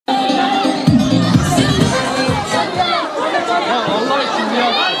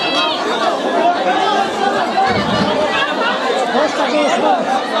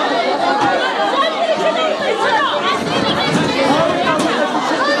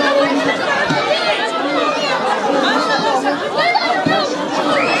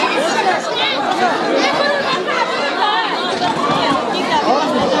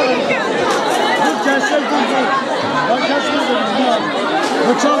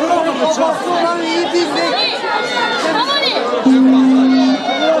babası olan iyi bildik.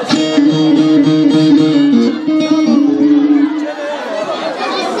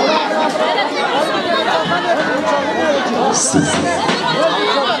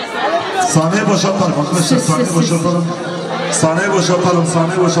 Sahneyi boşaltalım arkadaşlar, sahneyi boşaltalım. Sahneyi boşaltalım,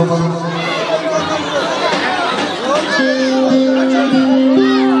 sahneyi boşaltalım.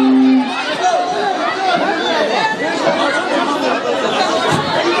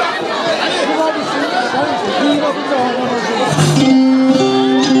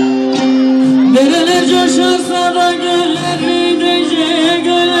 Dereler coşarsa da göller gidecek,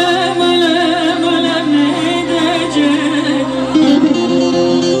 ölem ölem ölem gidecek.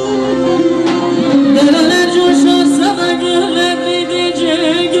 Dereler coşarsa da göller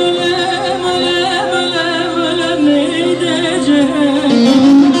gidecek, ölem ölem ölem ölem gidecek.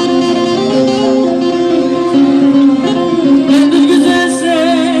 Ben bir güzel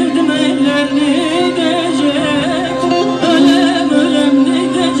sevdim eller gidecek, ölem ölem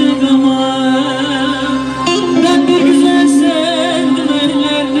gidecek ama.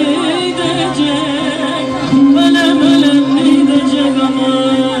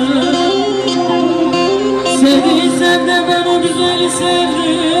 Sevdiysem de ben o güzeli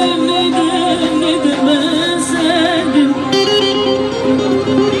sevdim, nedir ben sevdim.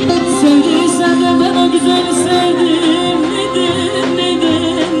 Sevdiysem de ben o güzeli sevdim,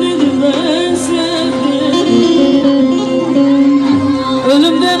 nedir ben sevdim.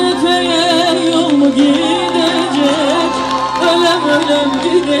 Ölümden öteye yol mu gidecek, ölem ölem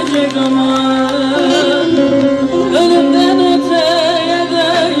gidecek ama. Ölümden öteye de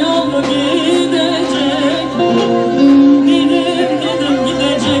yol mu gidecek, Gidim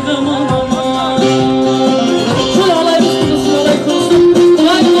gidecek aman aman. Şöyle alay üstüne alay koşsun.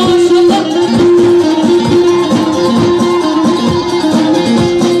 Haydi maşallah.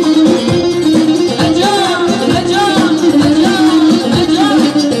 Ecem, ecem, ecem, ecem.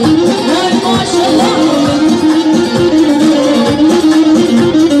 Haydi maşallah.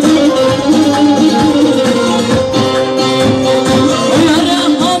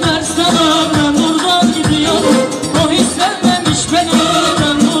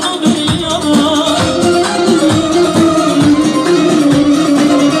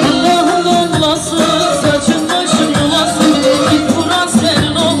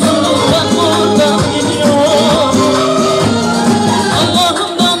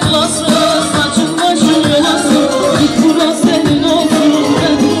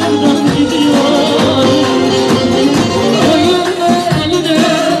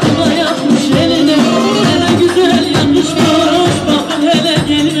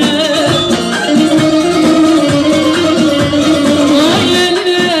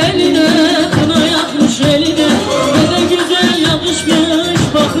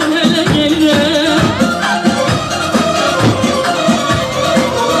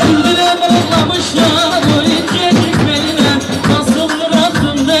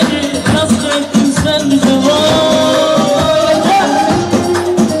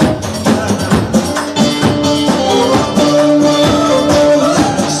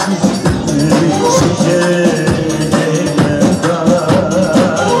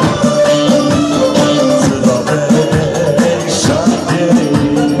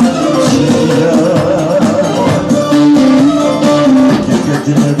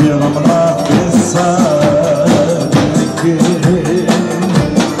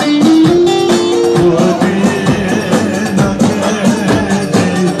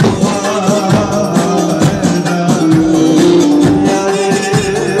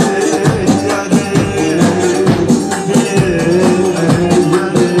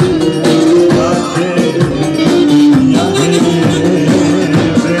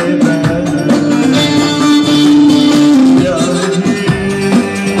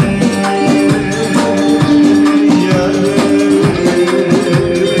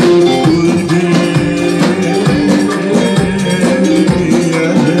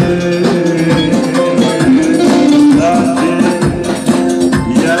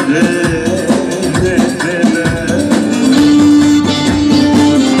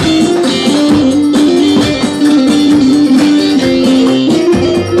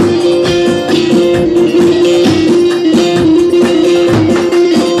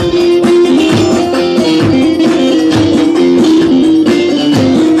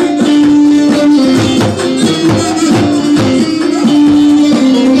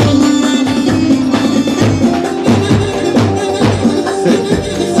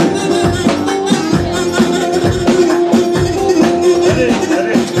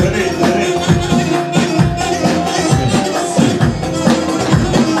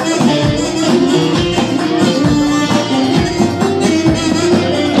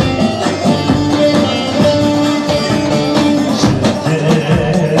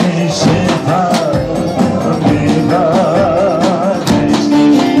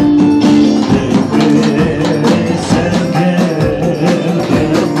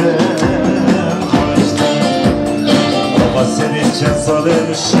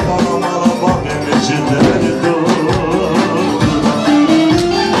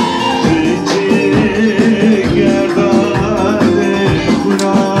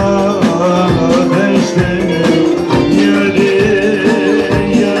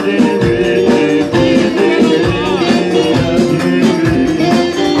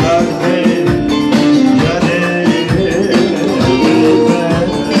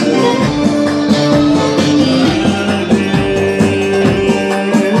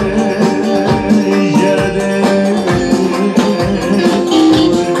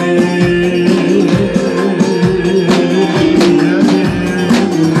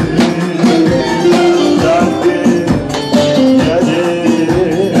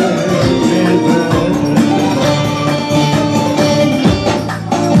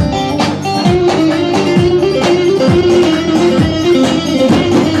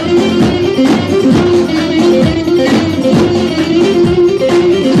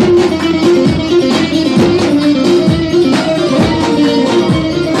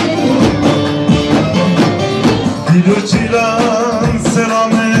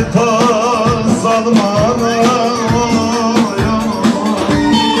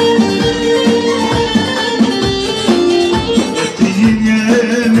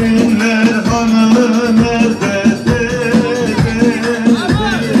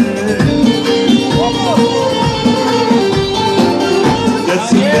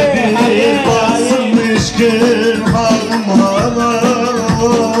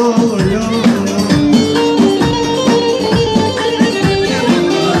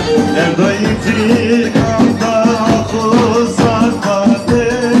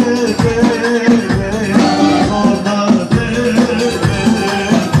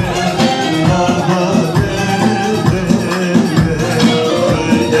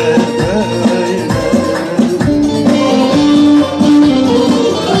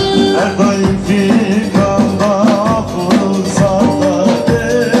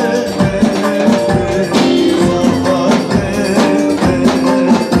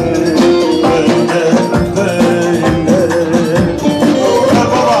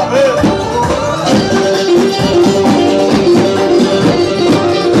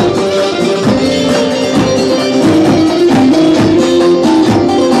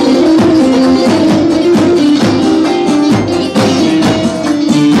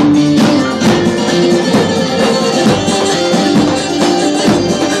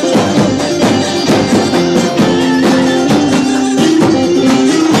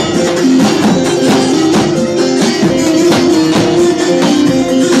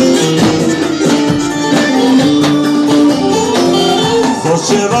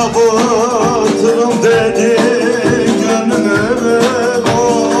 avutrum dedi gönlümü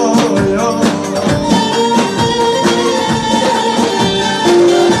boya.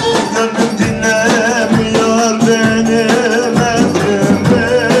 Gönlüm dinlemiyor benim emrimi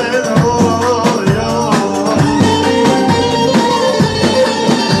oya.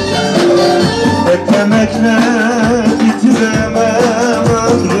 Beklemekle bitiremem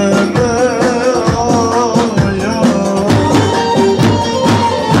ömrümü oya.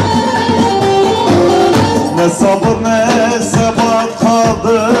 Ne sabır ne sebat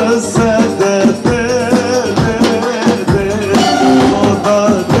kaldı sende dedi. Orada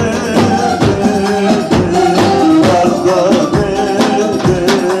dedi, orada dedi.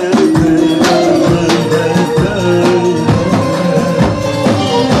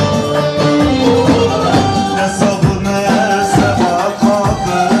 Ne sabır ne sebat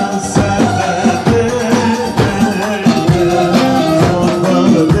kaldı sende dedi. Orada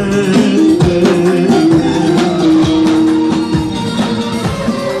dedi.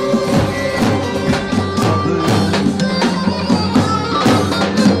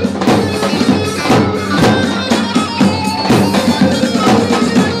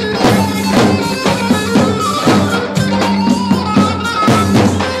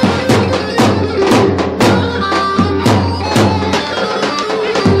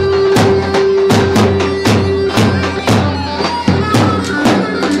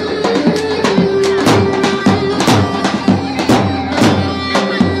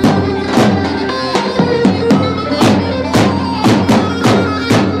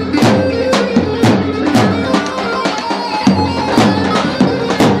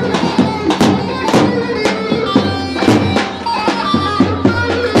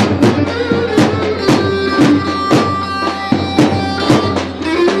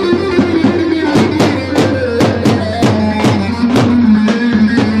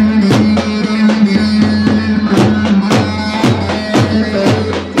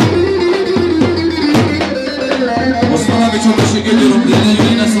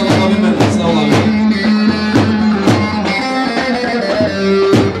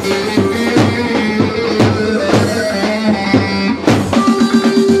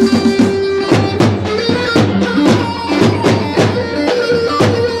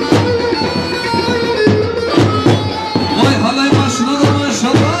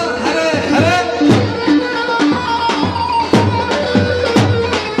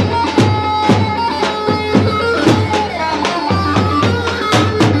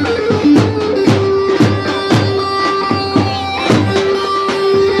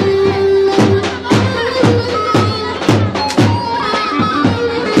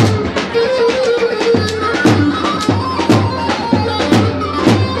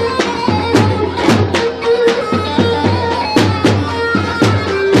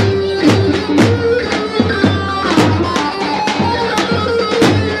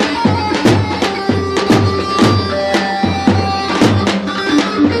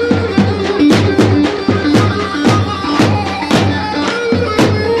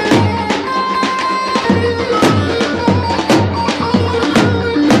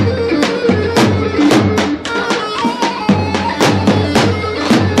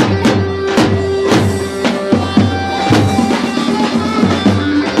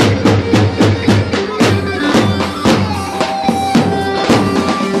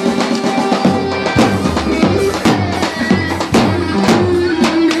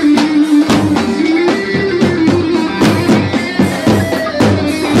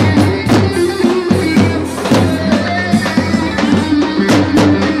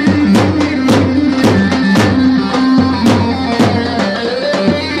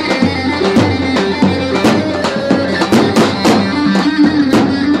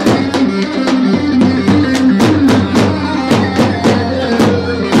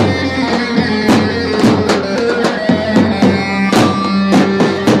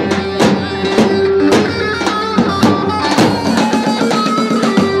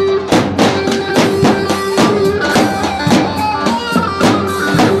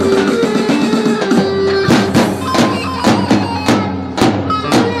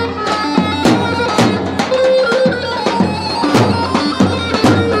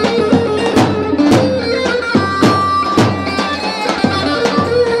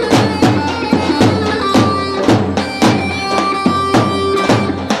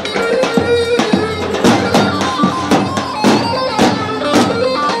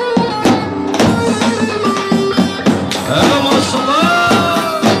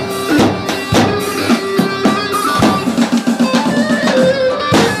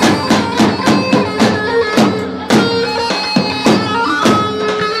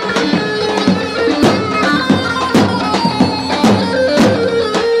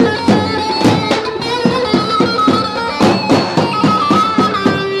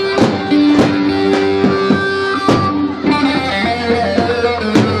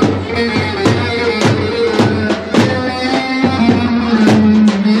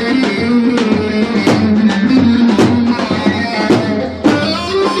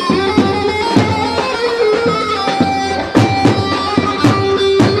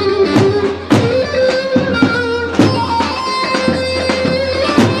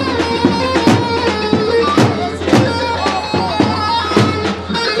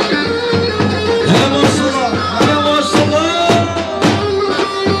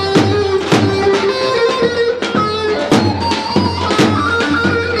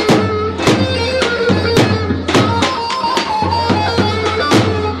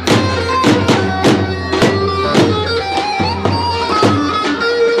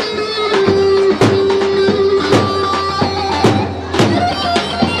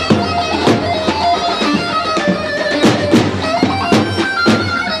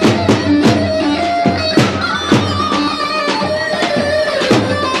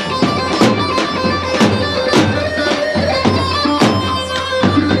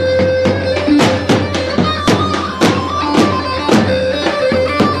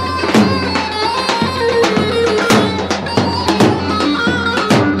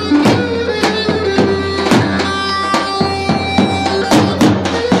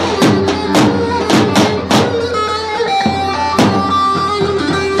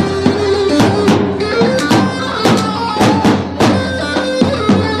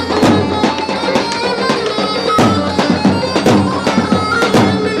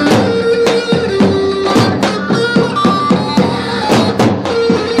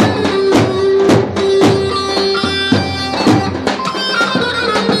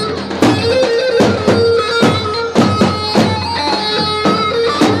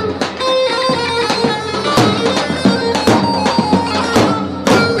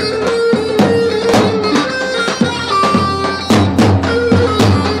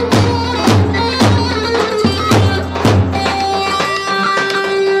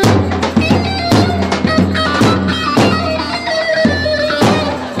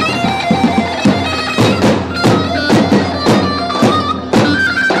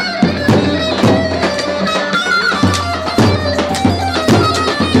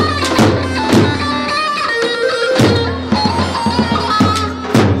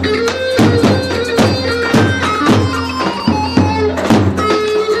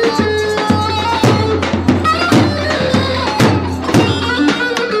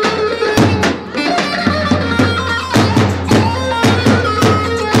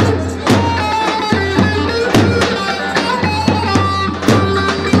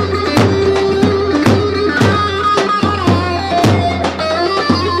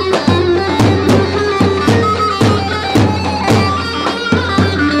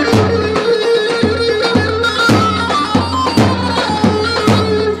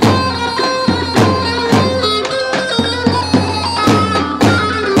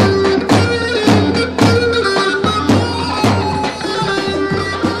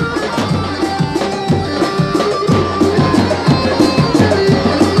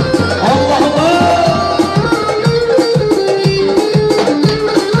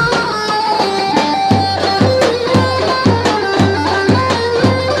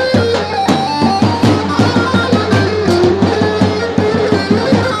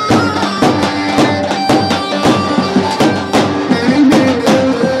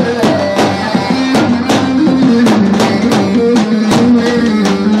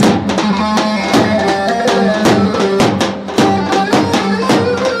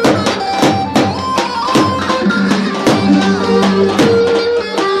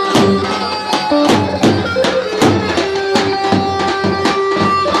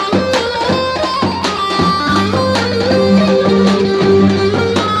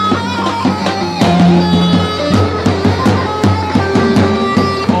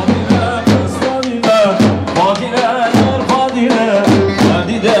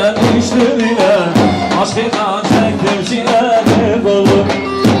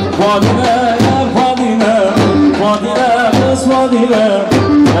 Fadile yar Fadile, Fadile kız Fadile,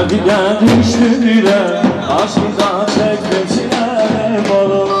 kalbimden düştü dile, aşkından çektim çile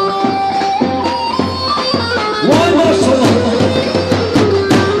balım. Vay maşallah.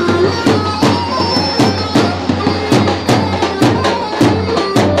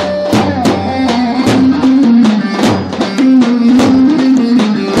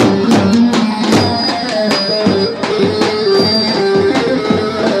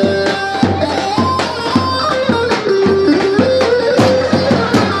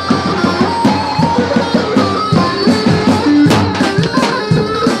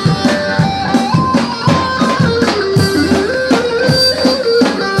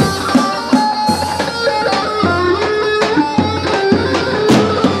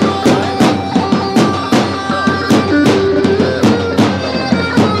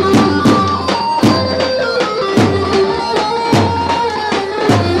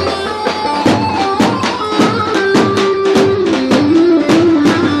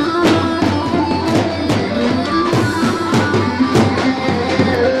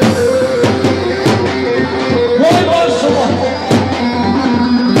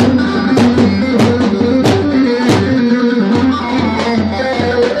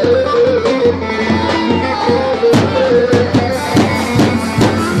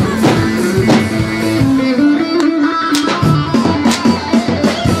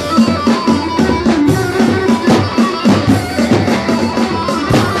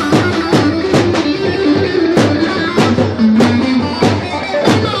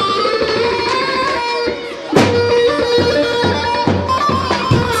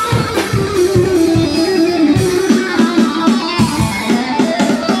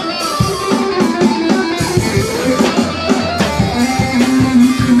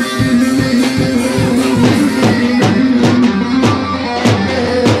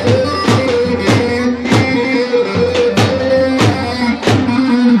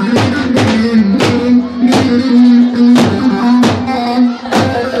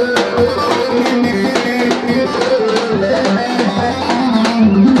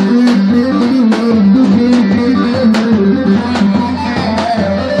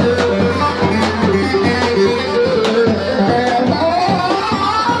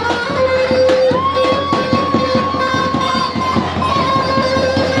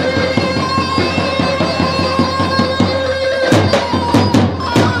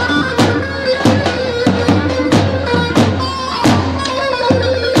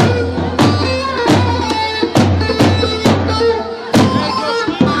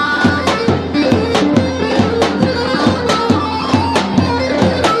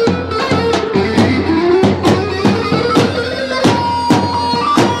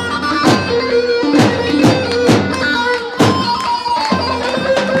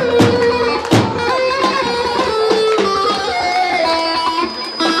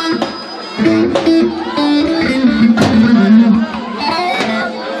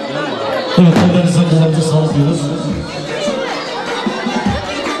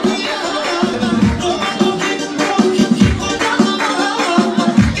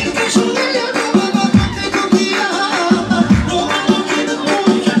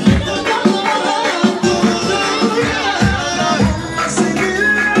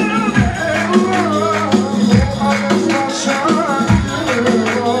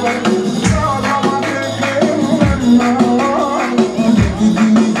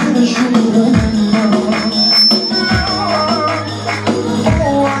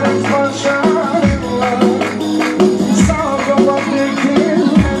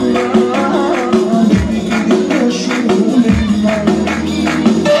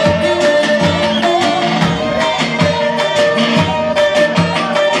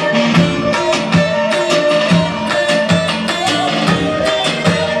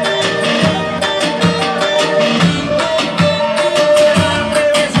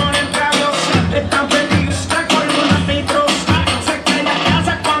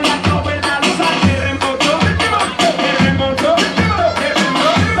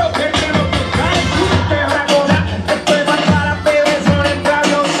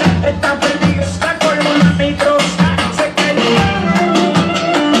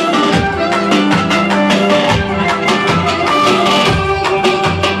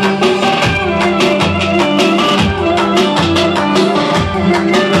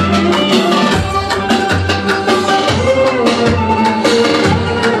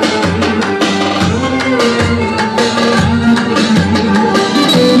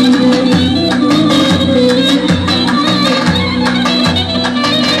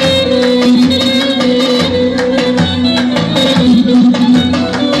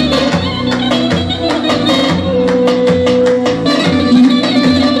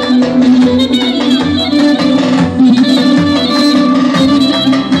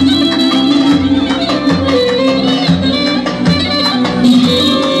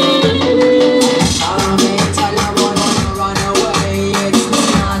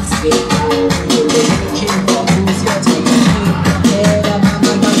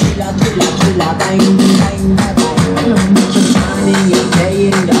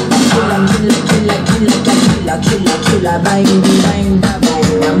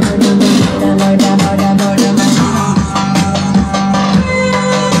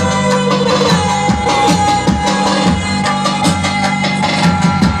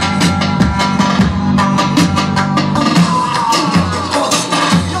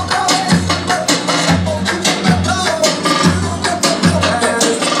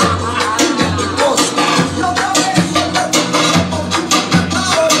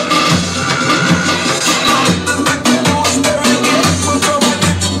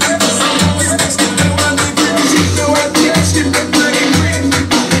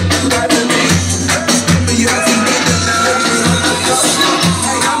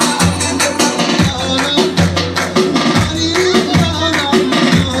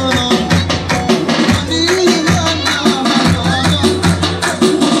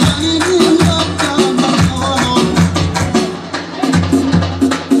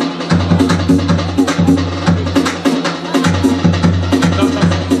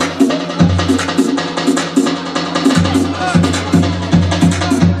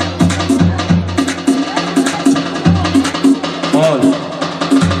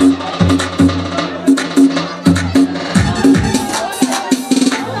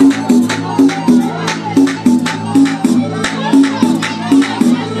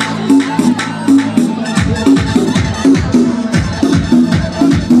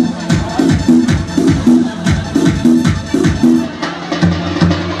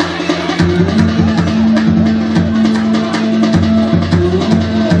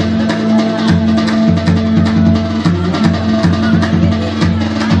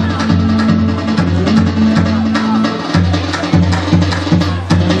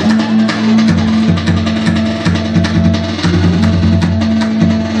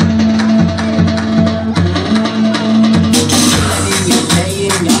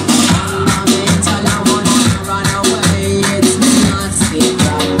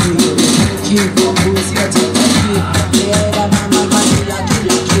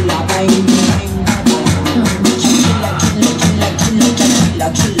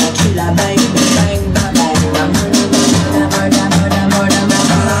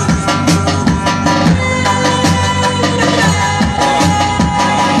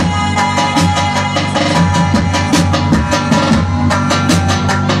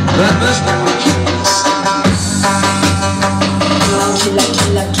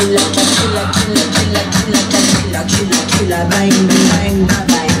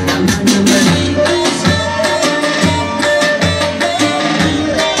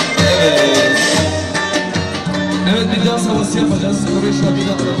 Evet, bir dans havası yapacağız. Oraya şarkıyı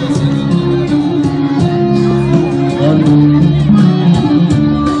da alacağız.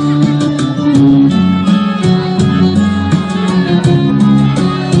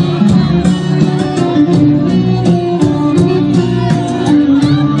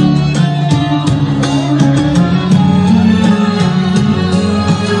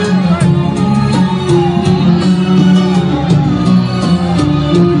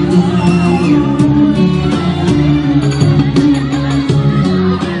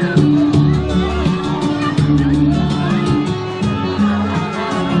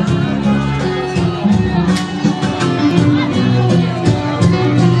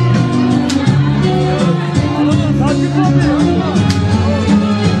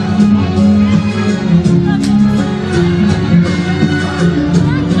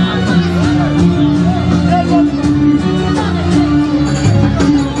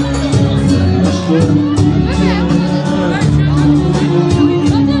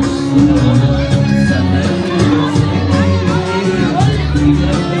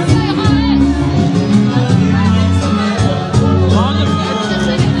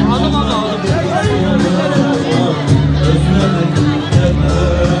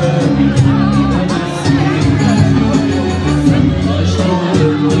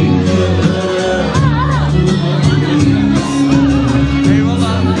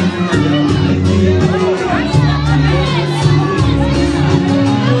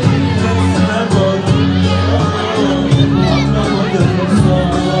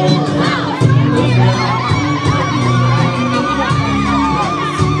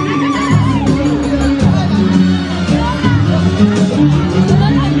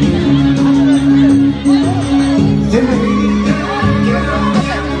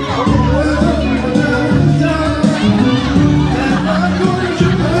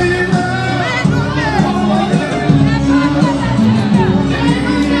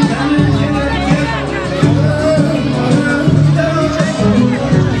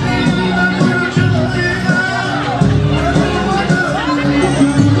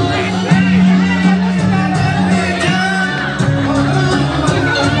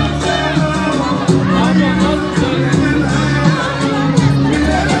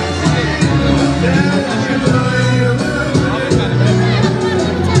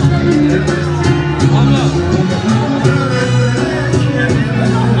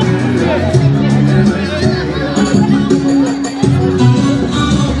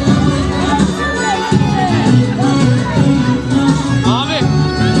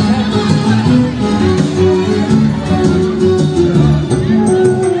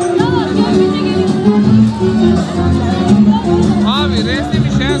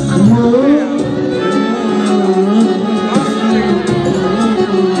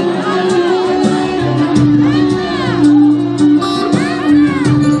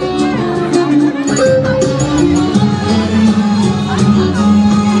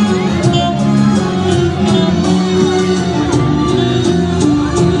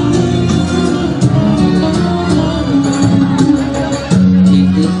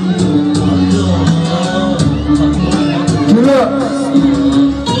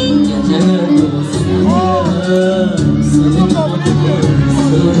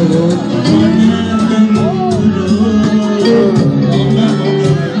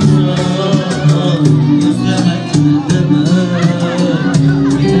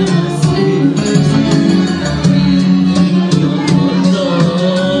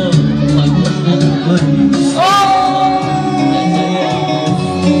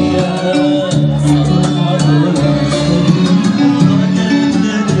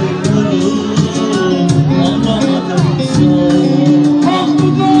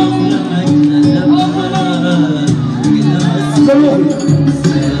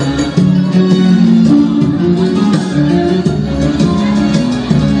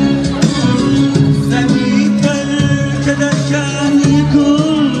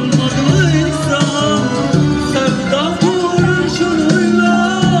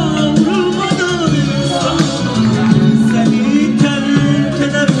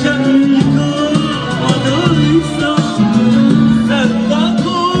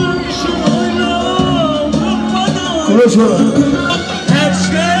 Şöyle şöyle. Her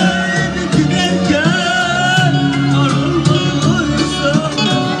şey giderken ayrılmışsa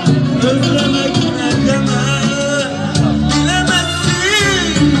özlemek ne demek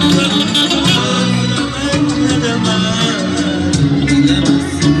bilemezsin. Özlemek ne demek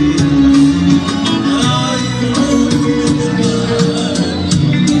bilemezsin. Ayrılık ne demek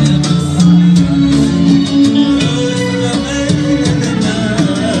bilemezsin.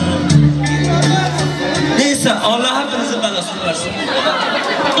 Neyse Allah hepinizin belasını versin.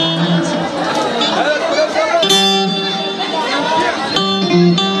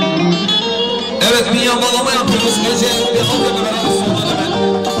 Evet, bir yağmalama yapıyoruz. Gece bir halkla beraber sonuna hemen.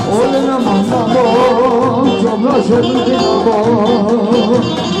 Oynamam namam, çabla şöyle namam.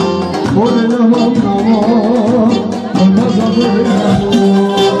 Oynamam namam, olmaz adı namam.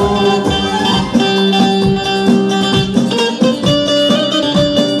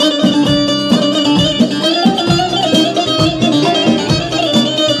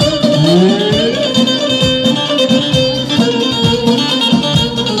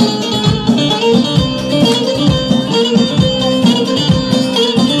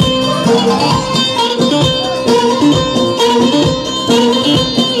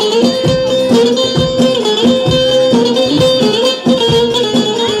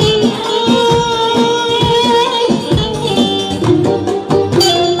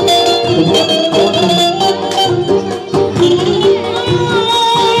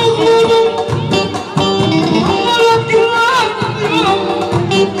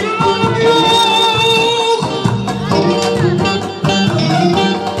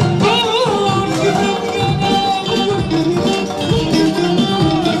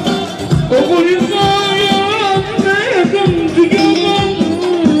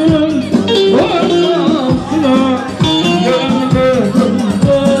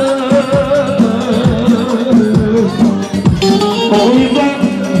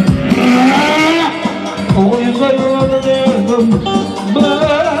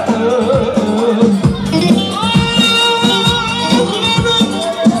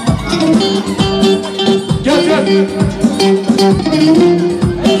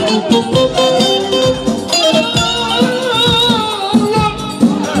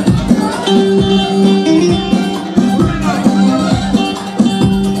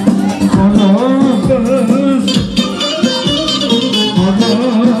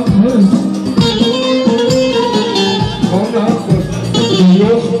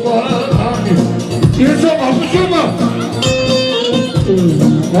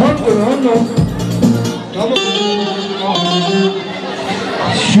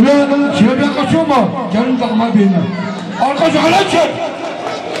 Şuraya kaçıyor mu? Gelin takma birine. Arkadaş alaçın.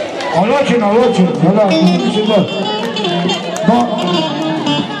 Alaçın, alaçın. Hala içinde. Bak.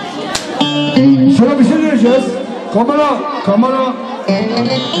 Sana bir şey diyeceğiz. Kamera.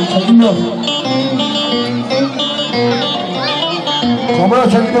 Çekim yap. Kamera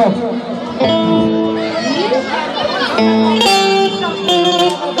çekim yap.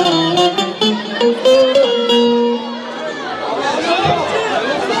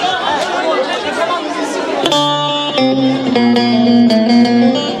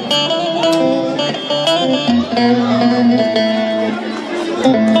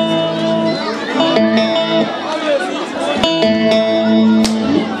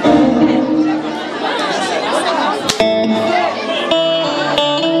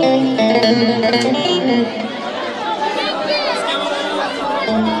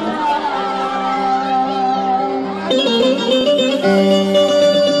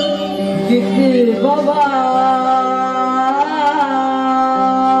 Gitti baba.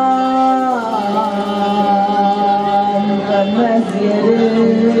 Dönmez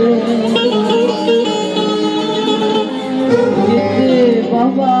geri. Gitti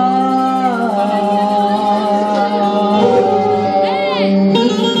baba.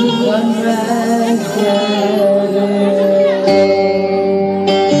 Dönmez geri.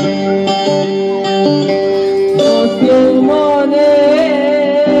 Dost yılmanı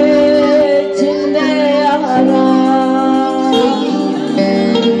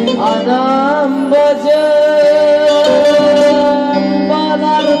adam bacım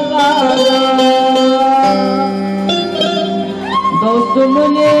balar kara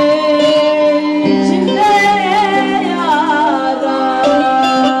dostumun içinde yara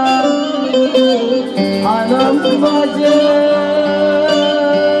anam bacım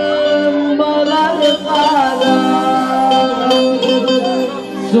balar kara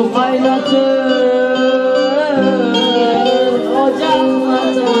su kaynatır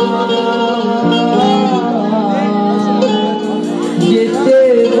ocaklara gitti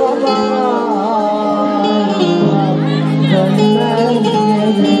baba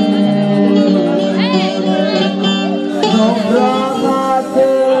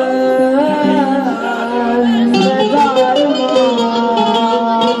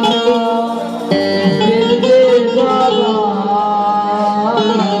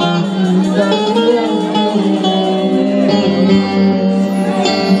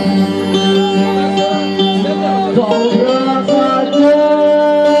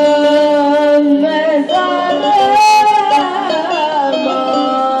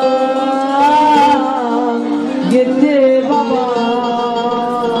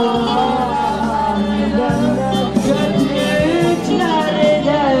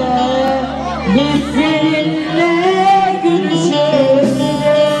Biz seninle gülüşürüz.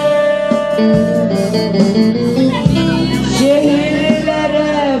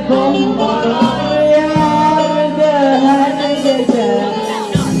 Şehirlere bombalar yağardı her gece.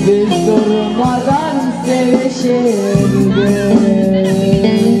 Biz durmadan sevişirdik.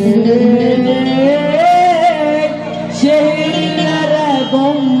 Şehirlere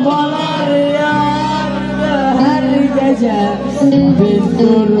bombalar yağardı her gece. Biz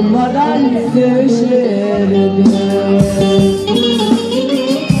durmadan sevişirdik.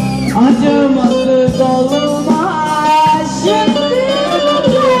 Acımasız olmaz şimdi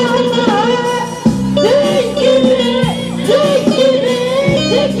burada. Dün gibi çekip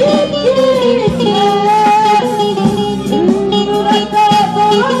gitme. Burada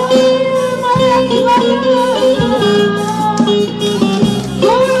dolanayım ayaklarına.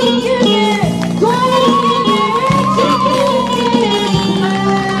 Kum gibi çekip gitme.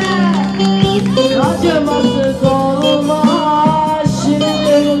 Acımasız olmaz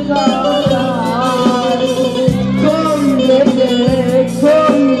şimdi burada. Kum gibi geçme.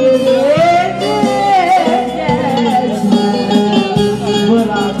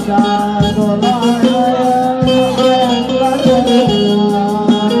 Bırak da dolanayım ayaklarına.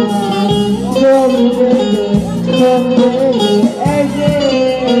 Kum gibi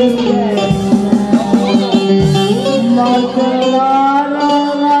ezip geçme. Martılar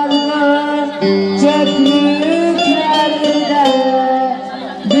ağlardı çöplüklerde.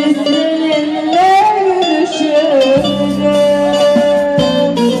 Biz seninle görüşürdük.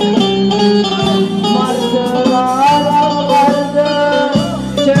 Martılar ağlardı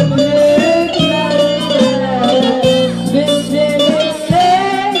çöplüklerde. Biz seninle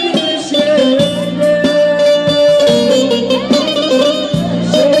görüşürdük.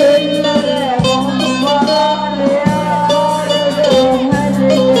 Şehirlere bombalar yağardı her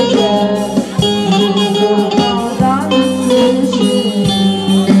gece. Durmadan sevişirdik.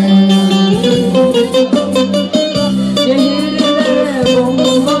 Şehirlere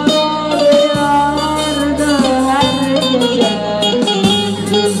bombalar yağardı her gece.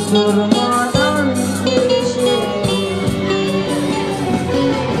 Biz durmadan sevişirdik.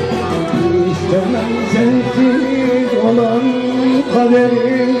 İstemem sensiz olan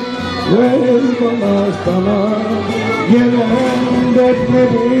kaderi. Ver bana sana gelen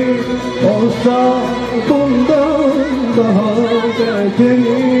dertleri. Olsa bundan daha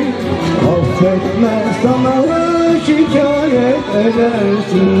beteri. Affetme sana şikayet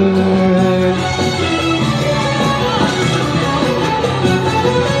edersin.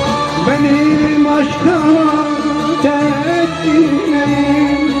 Benim aşka tehditlerim,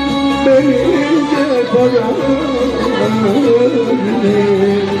 benim de paramım.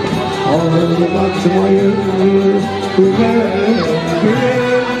 Ağlatmayın güle güle,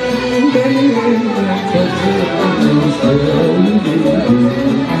 benim vefatım sevgilim.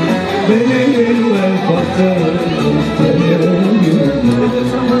 Benim vefatım sevgilim.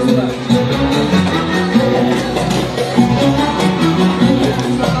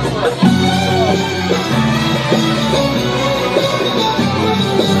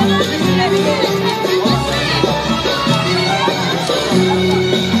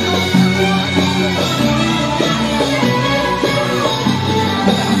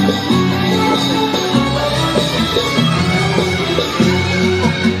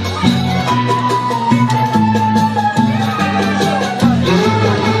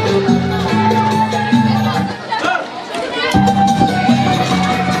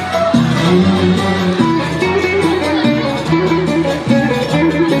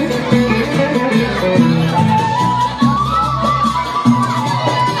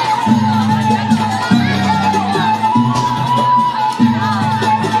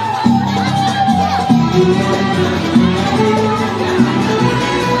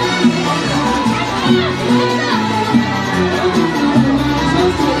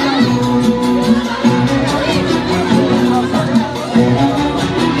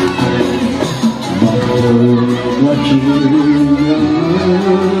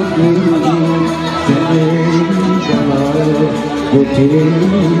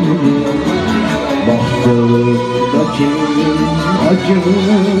 Bahtımdaki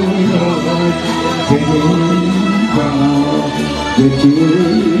acılar senin bana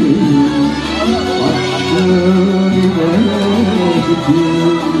getir. Aşkın ile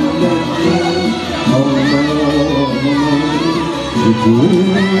bütünlerden Allah'ım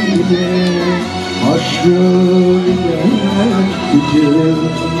bütünler. Aşkın ile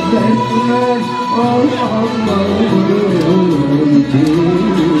bütünlerden Allah'ım bütünler.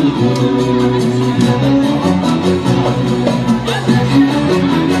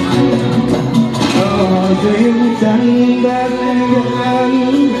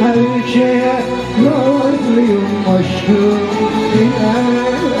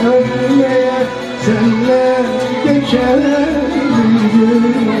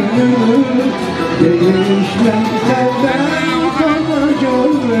 Ben senden sana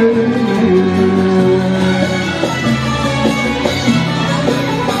gönlüm.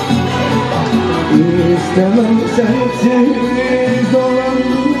 İstemem sensiz olan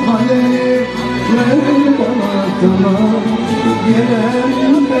halleri. Ver bana tamam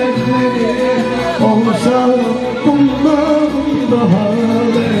gelen dertleri. Olsa bundan daha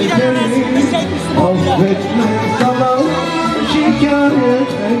beteri. Affetme sana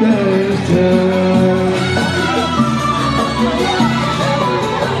şikayet edersen.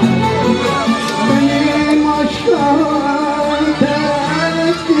 Benim aşka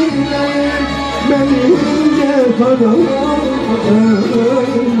ters dinleyin, benim cefadan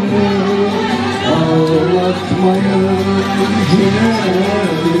ağlatmayın yine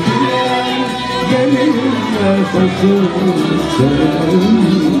benim nefesim sen,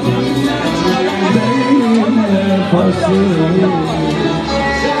 benim nefesim.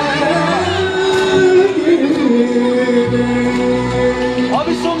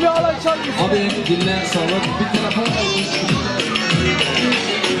 Abi son bir alay çal. Abi dinle sağlık bir tarafa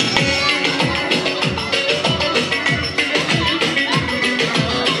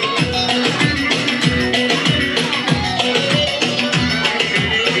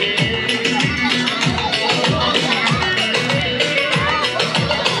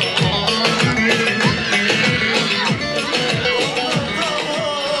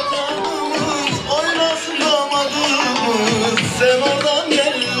sen oradan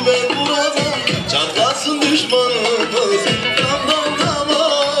gel ben buradan çatlasın düşmanımız. Damdan dama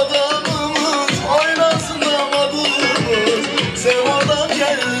damımız oynasın damadımız. Sen oradan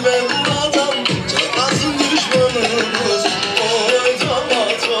gel ben buradan çatlasın düşmanımız. Oy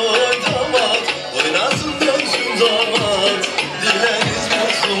damat oynasın dönsün damat. Dileriz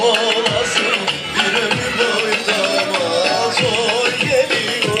mutlu olasın bir ömür boyu damat. Oy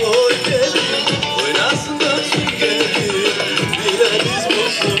gelin oynasın dönsün gelin. Dileriz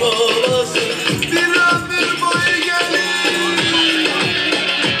mutlu olasın bir ömür boyu gelin.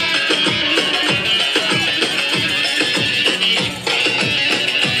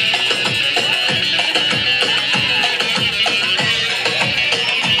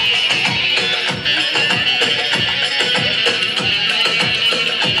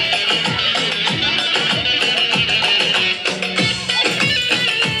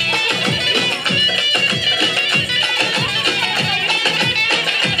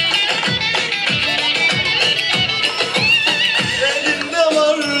 Elinde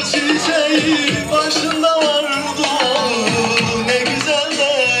var çiçeği, başında var duağı. Ne güzel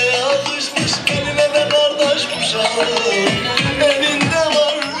de yakışmış, eline de kardeş kuşağı. Elinde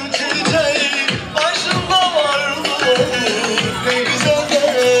var çiçeği, başında var duağı. Ne güzel de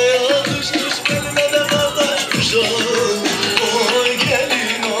yakışmış, eline de kardeş kuşağı. Oy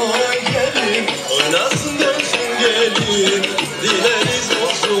gelin, oynasın dönsün gelin. Dileriz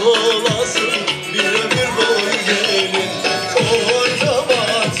mutlu olasın bir ömür boyu gelin. Oy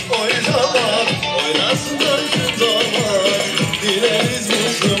damat, oynasın dönsün damat. Dileriz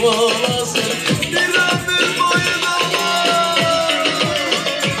mutlu olasın bir ömür boyu damat.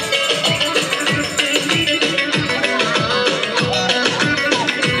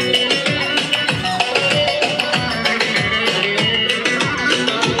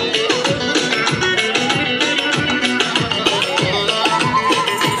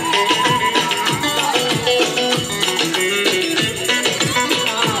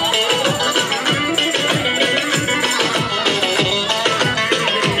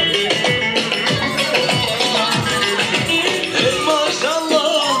 Ey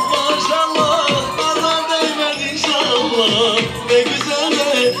maşallah, nazar değmedi inşallah. Ne güzel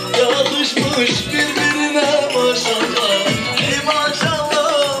de yakışmış birbirine maşallah. Ey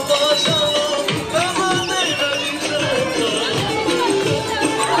maşallah, nazar değmedi inşallah.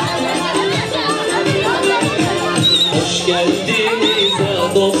 Hoş geldiniz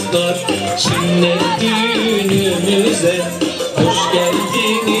ha dostlar sünnet düğünümüze. Hoş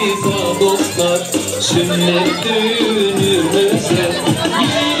geldiniz ha dostlar sünnet düğünümüze.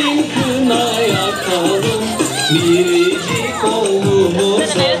 Gelin kına yakalım biricik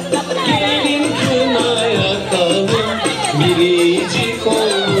oğlumuza. Gelin kına yakalım biricik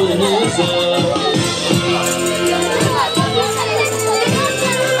oğlumuza.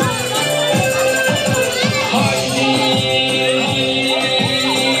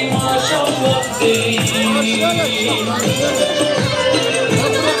 Maşallah değil.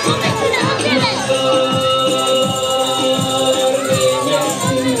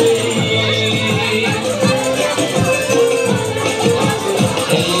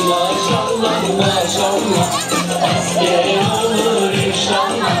 Maşallah, asker olur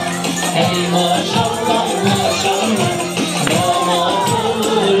inşallah.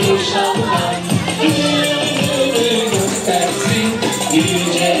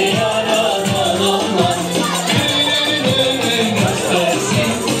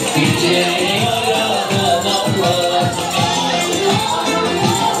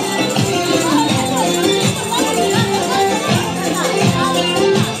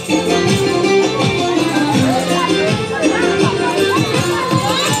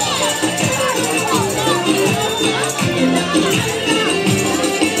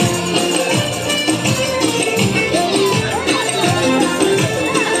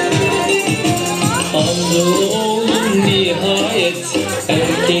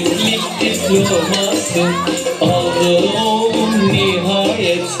 diploması. Aldı oğlum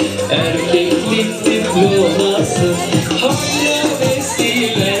nihayet erkeklik diploması. Hayra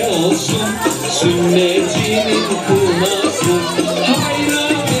vesile olsun sünnetinin kılması. Hayra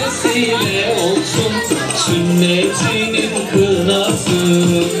vesile olsun sünnetinin kılması.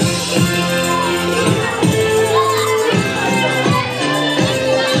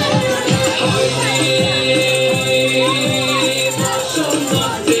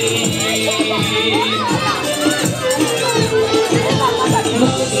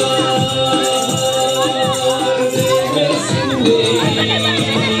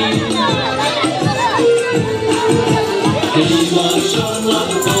 Hey maşallah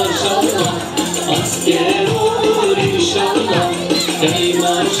maşallah asker olur inşallah. Hey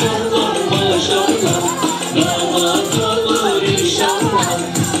maşallah maşallah damat olur inşallah.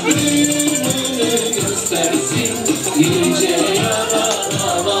 Düğününü göstersin yüce yaradan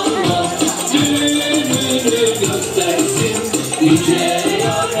Allah. Düğününü göstersin yüce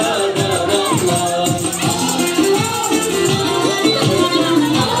yaradan Allah.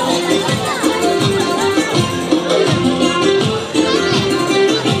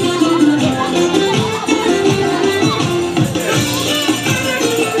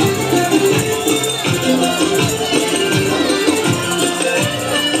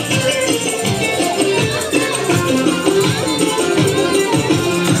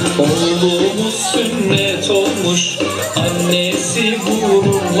 Oğlumuz sünnet olmuş, annesi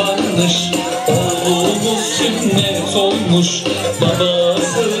gururlanmış. Oğlumuz sünnet olmuş,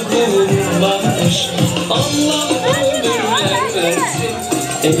 babası gururlanmış. Allah ömürler versin,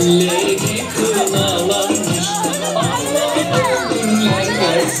 elleri kınalanmış. Allah ömürler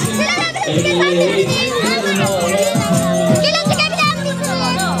versin, elleri kınalanmış.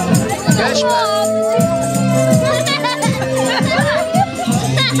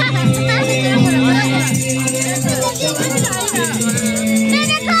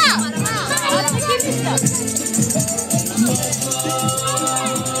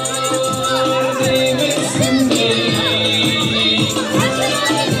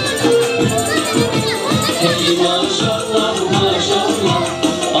 Hey maşallah maşallah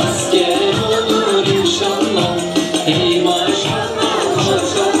asker olur inşallah. Hey maşallah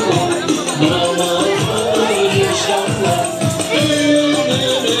maşallah damat olur inşallah.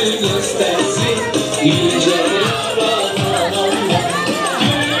 Düğününü göstersin